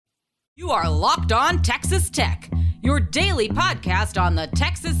You are Locked On Texas Tech, your daily podcast on the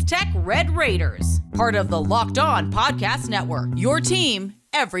Texas Tech Red Raiders. Part of the Locked On Podcast Network, your team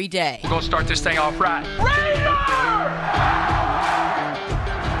every day. We're going to start this thing off right. Raider!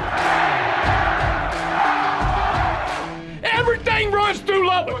 Everything runs through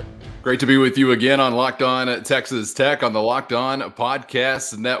Lubbock. Great to be with you again on Locked On Texas Tech on the Locked On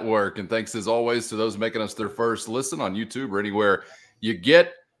Podcast Network. And thanks as always to those making us their first listen on YouTube or anywhere you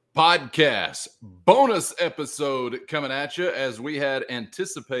get podcasts. Bonus episode coming at you as we had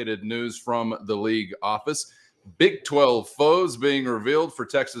anticipated news from the league office. Big 12 foes being revealed for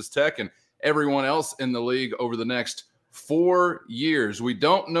Texas Tech and everyone else in the league over the next 4 years. We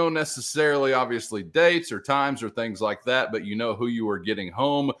don't know necessarily, obviously, dates or times or things like that, but you know who you are getting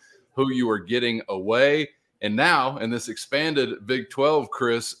home, who you are getting away. And now in this expanded Big 12,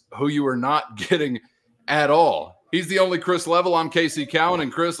 Chris, who you are not getting at all. He's the only Chris Level. I'm Casey Cowan.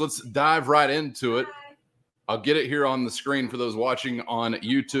 And Chris, let's dive right into it. I'll get it here on the screen for those watching on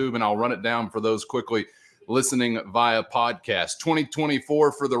YouTube, and I'll run it down for those quickly listening via podcast.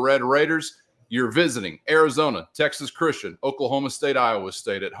 2024 for the Red Raiders. You're visiting Arizona, Texas Christian, Oklahoma State, Iowa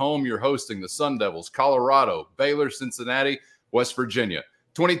State. At home, you're hosting the Sun Devils, Colorado, Baylor, Cincinnati, West Virginia.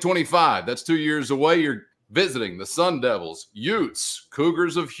 2025, that's 2 years away. You're visiting the Sun Devils, Utes,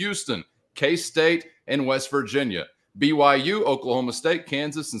 Cougars of Houston, K-State, and West Virginia. BYU, Oklahoma State,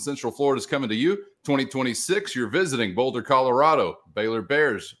 Kansas, and Central Florida is coming to you. 2026, you're visiting Boulder, Colorado, Baylor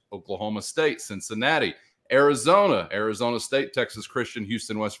Bears, Oklahoma State, Cincinnati, Arizona, Arizona State, Texas Christian,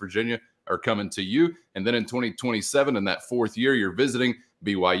 Houston, West Virginia are coming to you. And then in 2027, in that fourth year, you're visiting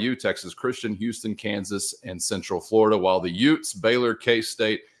BYU, Texas Christian, Houston, Kansas, and Central Florida, while the Utes, Baylor,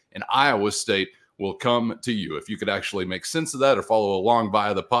 K-State, and Iowa State will come to you. If you could actually make sense of that or follow along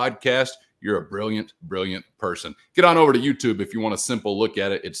via the podcast, you're a brilliant, brilliant person. Get on over to YouTube if you want a simple look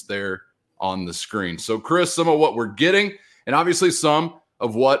at it. It's there on the screen. So, Chris, some of what we're getting and obviously some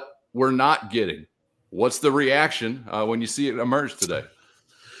of what we're not getting. What's the reaction when you see it emerge today?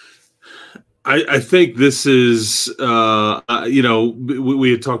 I think this is, we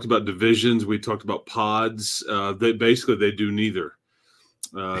had talked about divisions. We talked about pods. They do neither.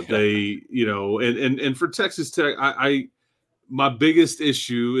 They, and for Texas Tech, my biggest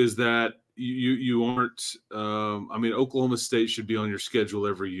issue is that you aren't. Oklahoma State should be on your schedule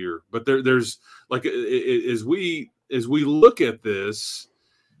every year, but there's like as we look at this,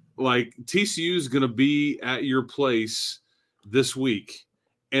 like TCU is going to be at your place this week,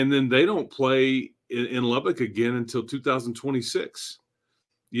 and then they don't play in Lubbock again until 2026.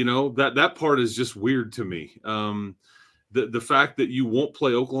 That part is just weird to me. The fact that you won't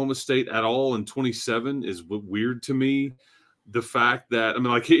play Oklahoma State at all in 27 is weird to me. The fact that,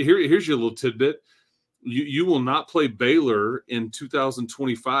 here's your little tidbit. You will not play Baylor in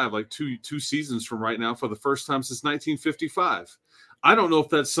 2025, like two seasons from right now, for the first time since 1955. I don't know if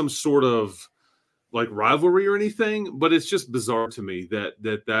that's some sort of like rivalry or anything, but it's just bizarre to me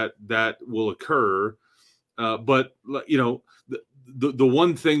that will occur. But the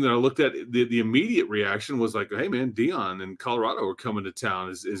one thing that I looked at, the immediate reaction was like, hey man, Dion and Colorado are coming to town.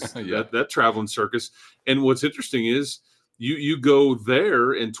 Is yeah. that traveling circus? And what's interesting is you go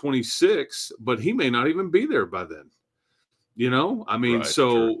there in 26, but he may not even be there by then. Right,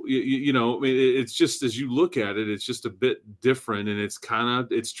 so sure. It's just, as you look at it, it's just a bit different, and it's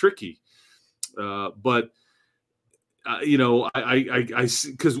tricky. But I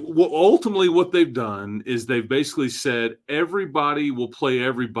see, because ultimately what they've done is they've basically said everybody will play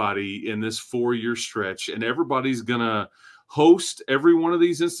everybody in this 4-year stretch, and everybody's going to host every one of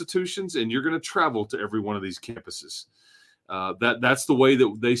these institutions, and you're going to travel to every one of these campuses. That's the way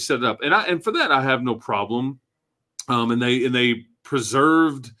that they set it up, and for that I have no problem. And they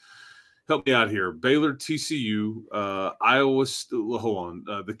preserved. Help me out here. Baylor, TCU, Iowa.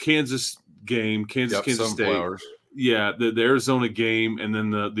 The Kansas game, Kansas State. Sunflowers. Yeah, the Arizona game, and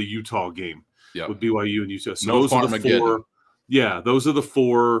then the Utah game with BYU and Utah. So those are the four. Yeah, those are the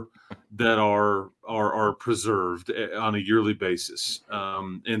four that are preserved on a yearly basis.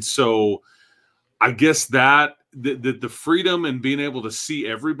 And so, I guess that the freedom and being able to see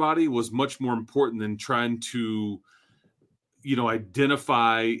everybody was much more important than trying to,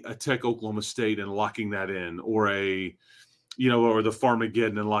 identify a Tech Oklahoma State and locking that in, or or the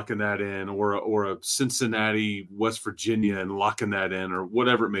Farmageddon and locking that in, or a Cincinnati, West Virginia and locking that in, or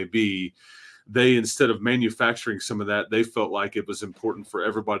whatever it may be. They, instead of manufacturing some of that, they felt like it was important for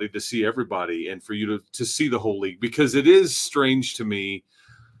everybody to see everybody and for you to see the whole league, because it is strange to me.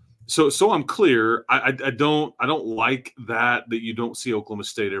 So I'm clear. I don't like that you don't see Oklahoma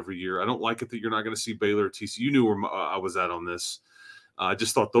State every year. I don't like it that you're not going to see Baylor or TCU. You knew where I was at on this. I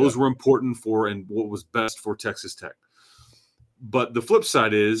just thought those were important for and what was best for Texas Tech. But the flip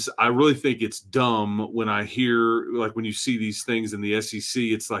side is I really think it's dumb when I hear, like when you see these things in the SEC,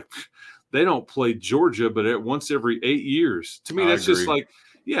 it's like they don't play Georgia, but once every 8 years. To me, that's just like,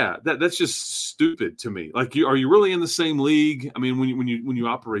 that's just stupid to me. Like, are you really in the same league? I mean, when you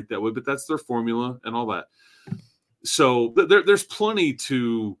operate that way, but that's their formula and all that. So there's plenty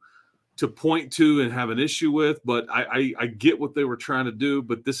to point to and have an issue with, but I get what they were trying to do.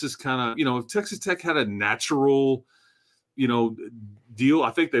 But this is kind of, if Texas Tech had a natural deal, I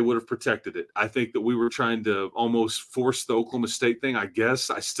think they would have protected it. I think that we were trying to almost force the Oklahoma State thing. I guess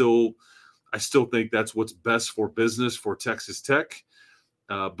I still think that's what's best for business for Texas Tech,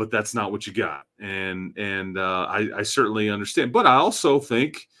 but that's not what you got. And I certainly understand. But I also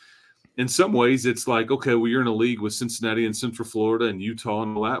think in some ways it's like, okay, well, you're in a league with Cincinnati and Central Florida and Utah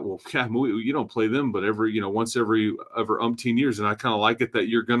and all that. Well, you don't play them, but once every umpteen years. And I kind of like it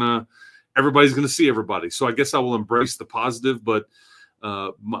that everybody's going to see everybody. So I guess I will embrace the positive, but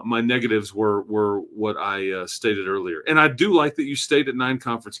my negatives were what I stated earlier. And I do like that you stayed at 9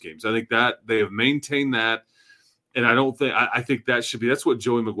 conference games. I think that they have maintained that. And I think that should be, that's what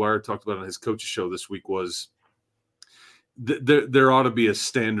Joey McGuire talked about on his coach's show this week was there ought to be a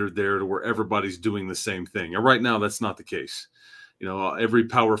standard there to where everybody's doing the same thing. And right now that's not the case. Every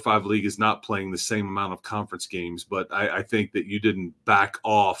Power 5 league is not playing the same amount of conference games, but I think that you didn't back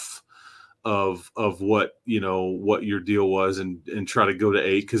off of what your deal was and try to go to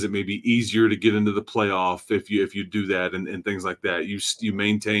 8 because it may be easier to get into the playoff if you do that and things like that. You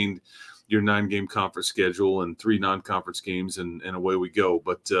maintained your 9-game conference schedule and 3 non-conference games and away we go.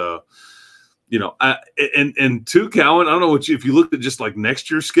 But and too, Cowan, I don't know if you looked at just like next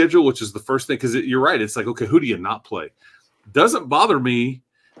year's schedule, which is the first thing, because you're right. It's like, okay, who do you not play? Doesn't bother me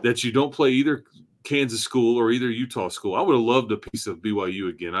that you don't play either Kansas school or either Utah school. I would have loved a piece of BYU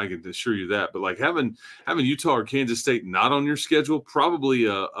again. I can assure you that. But like having Utah or Kansas State not on your schedule, probably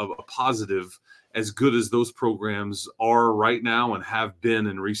a positive. As good as those programs are right now and have been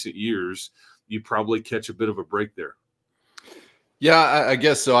in recent years, you probably catch a bit of a break there. Yeah, I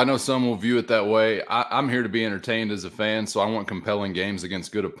guess so. I know some will view it that way. I'm here to be entertained as a fan, so I want compelling games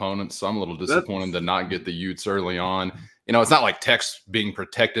against good opponents. So I'm a little disappointed to not get the Utes early on. It's not like Tech's being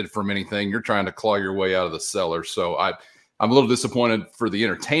protected from anything. You're trying to claw your way out of the cellar. So I'm a little disappointed for the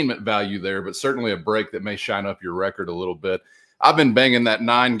entertainment value there, but certainly a break that may shine up your record a little bit. I've been banging that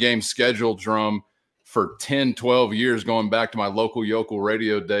 9-game schedule drum for 10, 12 years, going back to my local yokel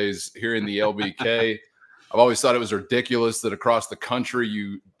radio days here in the LBK. I've always thought it was ridiculous that across the country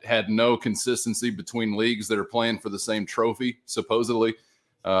you had no consistency between leagues that are playing for the same trophy, supposedly,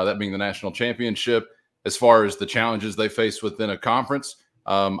 that being the national championship, as far as the challenges they face within a conference.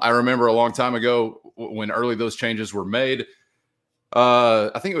 I remember a long time ago when early those changes were made,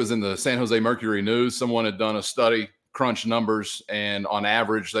 I think it was in the San Jose Mercury News, someone had done a study, crunch numbers, and on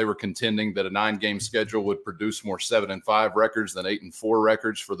average they were contending that a 9-game schedule would produce more 7-5 records than 8-4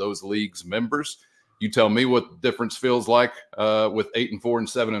 records for those leagues members. You tell me what the difference feels like with 8-4 and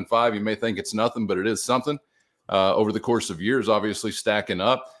 7-5. You may think it's nothing, but it is something over the course of years, obviously stacking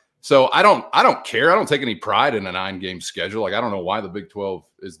up. So I don't care. I don't take any pride in a 9-game schedule. Like, I don't know why the Big 12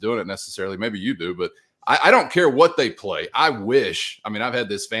 is doing it necessarily. Maybe you do, but I don't care what they play. I've had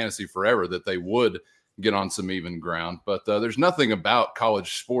this fantasy forever that they would get on some even ground, but there's nothing about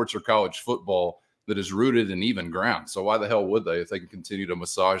college sports or college football that is rooted in even ground. So why the hell would they if they can continue to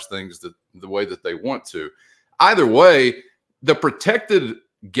massage things the way that they want to? Either way, the protected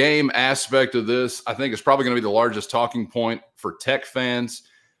game aspect of this, I think, is probably going to be the largest talking point for Tech fans.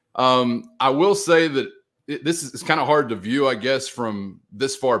 I will say that this is kind of hard to view, I guess, from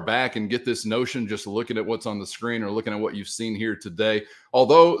this far back and get this notion just looking at what's on the screen or looking at what you've seen here today.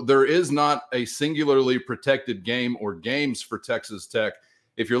 Although there is not a singularly protected game or games for Texas Tech,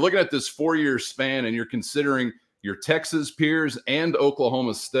 if you're looking at this 4-year span and you're considering your Texas peers and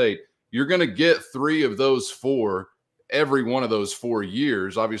Oklahoma State, you're going to get 3 of those 4 every one of those 4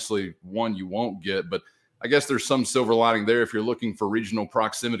 years. Obviously, one you won't get, but I guess there's some silver lining there if you're looking for regional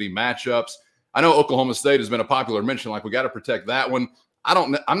proximity matchups. I know Oklahoma State has been a popular mention, like we got to protect that one.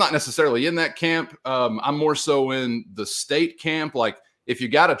 I'm not necessarily in that camp. I'm more so in the state camp. Like, if you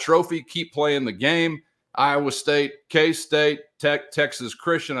got a trophy, keep playing the game. Iowa State, K-State, Texas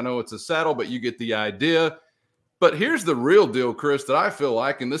Christian. I know it's a saddle, but you get the idea. But here's the real deal, Chris, that I feel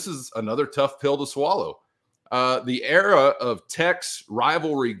like, and this is another tough pill to swallow. The era of Tech's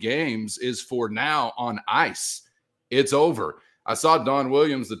rivalry games is for now on ice. It's over. I saw Don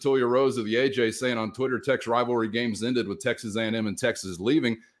Williams, the Toya Rose of the AJ, saying on Twitter, Tech's rivalry games ended with Texas A&M and Texas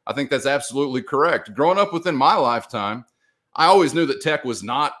leaving. I think that's absolutely correct. Growing up within my lifetime, I always knew that Tech was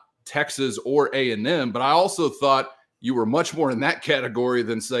not Texas or A&M, but I also thought you were much more in that category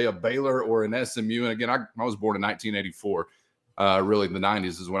than, say, a Baylor or an SMU. And again, I was born in 1984. Really, the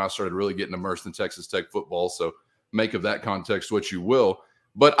 90s is when I started really getting immersed in Texas Tech football. So make of that context what you will.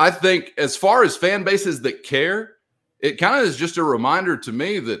 But I think as far as fan bases that care, it kind of is just a reminder to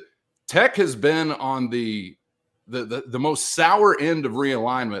me that Tech has been on the most sour end of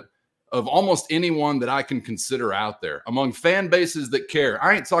realignment of almost anyone that I can consider out there among fan bases that care.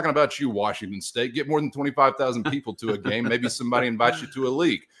 I ain't talking about you, Washington State. Get more than 25,000 people to a game. Maybe somebody invites you to a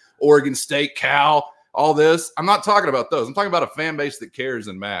league. Oregon State, Cal, all this. I'm not talking about those. I'm talking about a fan base that cares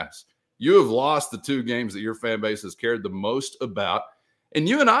en masse. You have lost the two games that your fan base has cared the most about. And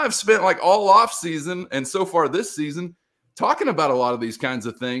you and I have spent like all off season and so far this season talking about a lot of these kinds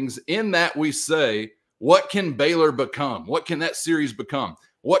of things, in that we say, what can Baylor become? What can that series become?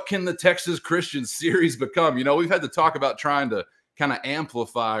 What can the Texas Christian series become? You know, we've had to talk about trying to kind of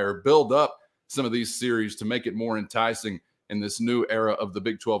amplify or build up some of these series to make it more enticing in this new era of the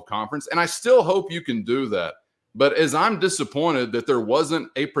Big 12 Conference. And I still hope you can do that. But as I'm disappointed that there wasn't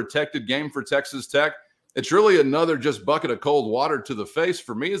a protected game for Texas Tech, it's really another just bucket of cold water to the face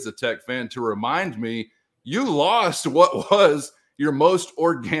for me as a Tech fan to remind me you lost what was your most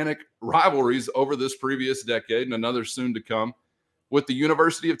organic rivalries over this previous decade and another soon to come with the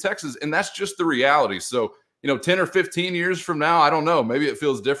University of Texas. And that's just the reality. So, 10 or 15 years from now, I don't know. Maybe it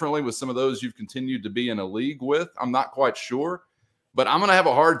feels differently with some of those you've continued to be in a league with. I'm not quite sure. But I'm going to have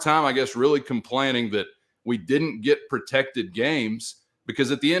a hard time, I guess, really complaining that we didn't get protected games,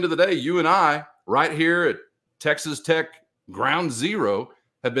 because at the end of the day, you and I, right here at Texas Tech Ground Zero,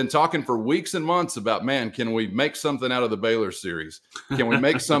 have been talking for weeks and months about, man, can we make something out of the Baylor series? Can we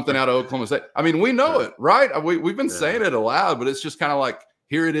make something out of Oklahoma State? I mean, we know it, right? We've been saying it aloud, but it's just kind of like,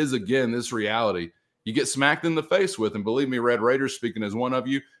 here it is again, this reality you get smacked in the face with. And believe me, Red Raiders, speaking as one of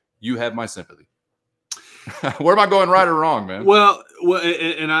you, you have my sympathy. Where am I going right or wrong, man? Well,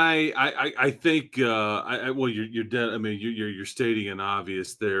 and I think you're dead. I mean, you're stating an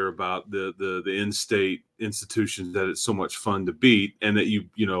obvious there about the in-state institutions that it's so much fun to beat, and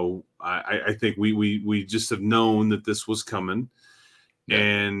that I think we just have known that this was coming,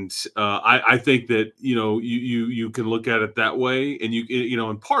 and I think that you can look at it that way, and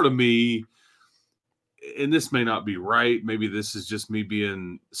and part of me. And this may not be right. Maybe this is just me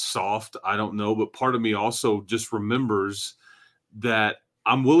being soft. I don't know. But part of me also just remembers that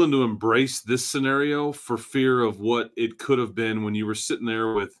I'm willing to embrace this scenario for fear of what it could have been when you were sitting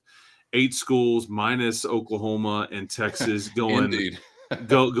there with 8 schools minus Oklahoma and Texas going,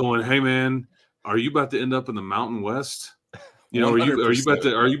 hey man, are you about to end up in the Mountain West? Are you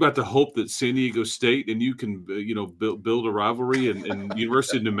about to hope that San Diego State and you can build a rivalry and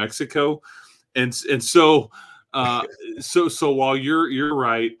University of New Mexico? And so while you're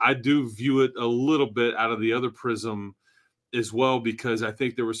right, I do view it a little bit out of the other prism as well, because I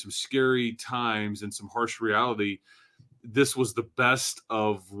think there were some scary times and some harsh reality. This was the best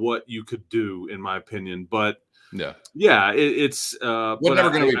of what you could do, in my opinion. But it's we're never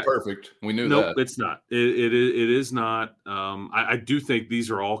going to be perfect. We knew that. Nope, it's not. It is not. I do think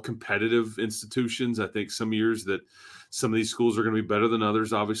these are all competitive institutions. I think some years that some of these schools are going to be better than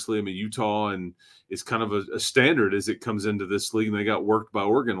others. Obviously, I mean, Utah and is kind of a standard as it comes into this league, and they got worked by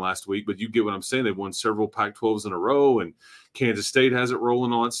Oregon last week. But you get what I'm saying. They've won several Pac-12s in a row, and Kansas State has it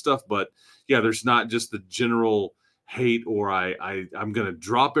rolling, all that stuff. But yeah, there's not just the general hate or I'm going to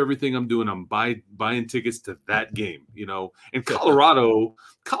drop everything I'm doing. I'm buying tickets to that game, And Colorado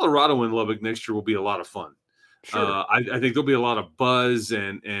in Lubbock next year will be a lot of fun. Sure. I think there'll be a lot of buzz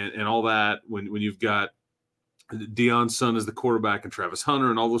and all that when you've got Deion's son as the quarterback and Travis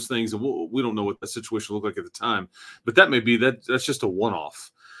Hunter and all those things. And we don't know what that situation looked like at the time, but that's just a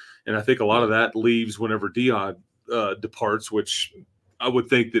one-off. And I think a lot of that leaves whenever Deion departs, which I would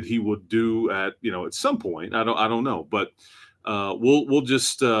think that he would do at some point. I don't know, but we'll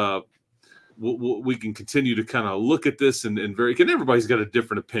just we can continue to kind of look at this and everybody's got a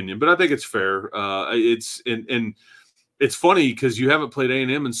different opinion, but I think it's fair. It's funny because you haven't played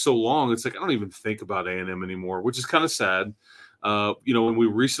A&M in so long. It's like I don't even think about A&M anymore, which is kind of sad. When we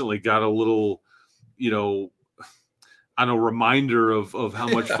recently got a little, reminder of how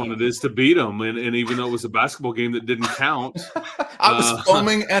much fun it is to beat them. And even though it was a basketball game that didn't count. I was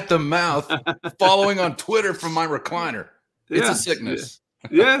foaming at the mouth following on Twitter from my recliner. It's a sickness.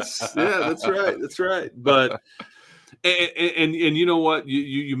 Yes. Yeah, that's right. That's right. But and you know what?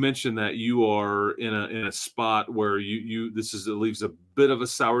 You mentioned that you are in a spot where it leaves a bit of a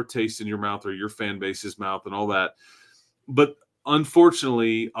sour taste in your mouth or your fan base's mouth and all that. But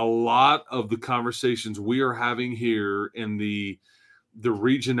unfortunately, a lot of the conversations we are having here in the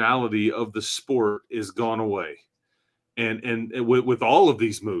regionality of the sport is gone away. And with all of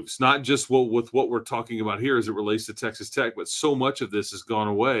these moves, not just with what we're talking about here as it relates to Texas Tech, but so much of this has gone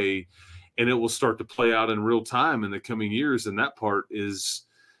away, and it will start to play out in real time in the coming years. And that part is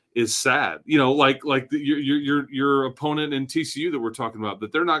sad. Like your opponent in TCU that we're talking about,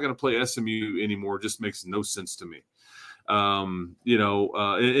 that they're not going to play SMU anymore just makes no sense to me. And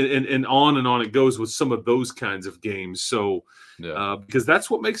on it goes with some of those kinds of games. So, because that's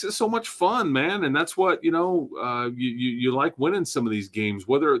what makes it so much fun, man. And that's what, you like winning some of these games,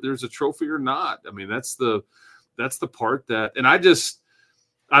 whether there's a trophy or not. I mean, that's the part that, and I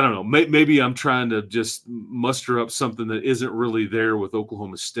don't know, maybe I'm trying to just muster up something that isn't really there with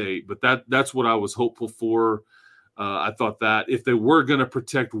Oklahoma State, but that's what I was hopeful for. I thought that if they were going to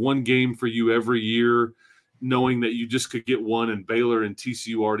protect one game for you every year, knowing that you just could get one, and Baylor and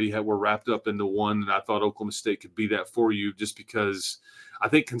TCU already were wrapped up into one, and I thought Oklahoma State could be that for you, just because I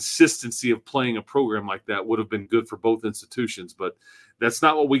think consistency of playing a program like that would have been good for both institutions. But that's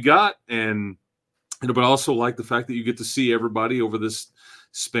not what we got, but I also like the fact that you get to see everybody over this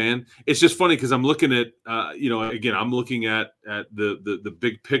span. It's just funny because I'm looking at, again, I'm looking at the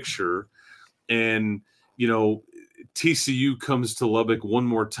big picture, and TCU comes to Lubbock one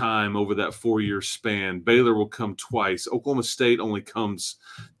more time over that 4-year span. Baylor will come twice. Oklahoma State only comes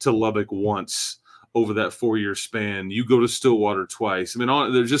to Lubbock once over that 4-year span. You go to Stillwater twice. I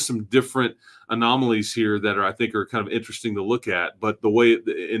mean, there's just some different anomalies here that I think are kind of interesting to look at. But the way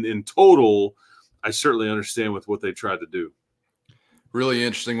in total, I certainly understand with what they tried to do. Really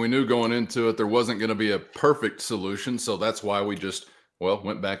interesting. We knew going into it there wasn't going to be a perfect solution, so that's why we just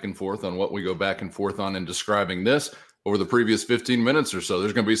went back and forth on what we go back and forth on in describing this over the previous 15 minutes or so.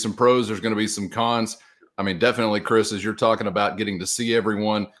 There's going to be some pros. There's going to be some cons. I mean, definitely, Chris, as you're talking about getting to see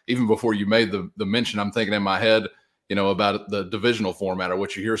everyone, even before you made the mention, I'm thinking in my head, about the divisional format, or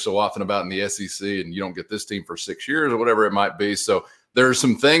what you hear so often about in the SEC, and you don't get this team for 6 years or whatever it might be. So there are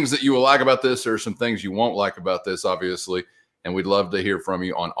some things that you will like about this. There are some things you won't like about this, obviously, and we'd love to hear from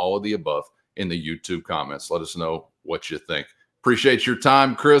you on all of the above in the YouTube comments. Let us know what you think. Appreciate your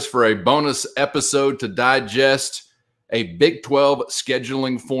time, Chris, for a bonus episode to digest a Big 12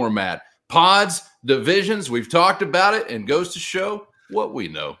 scheduling format. Pods, divisions, we've talked about it, and goes to show what we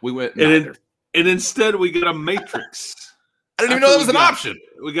know. We went and instead we got a matrix. I didn't even know that was an option.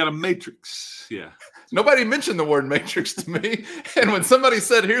 We got a matrix, yeah. Nobody mentioned the word matrix to me. And when somebody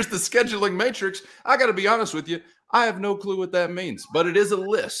said, here's the scheduling matrix, I got to be honest with you, I have no clue what that means, but it is a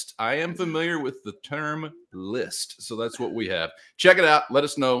list. I am familiar with the term list. So that's what we have. Check it out. Let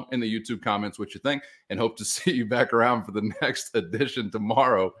us know in the YouTube comments what you think, and hope to see you back around for the next edition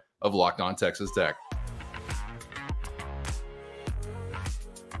tomorrow of Locked On Texas Tech.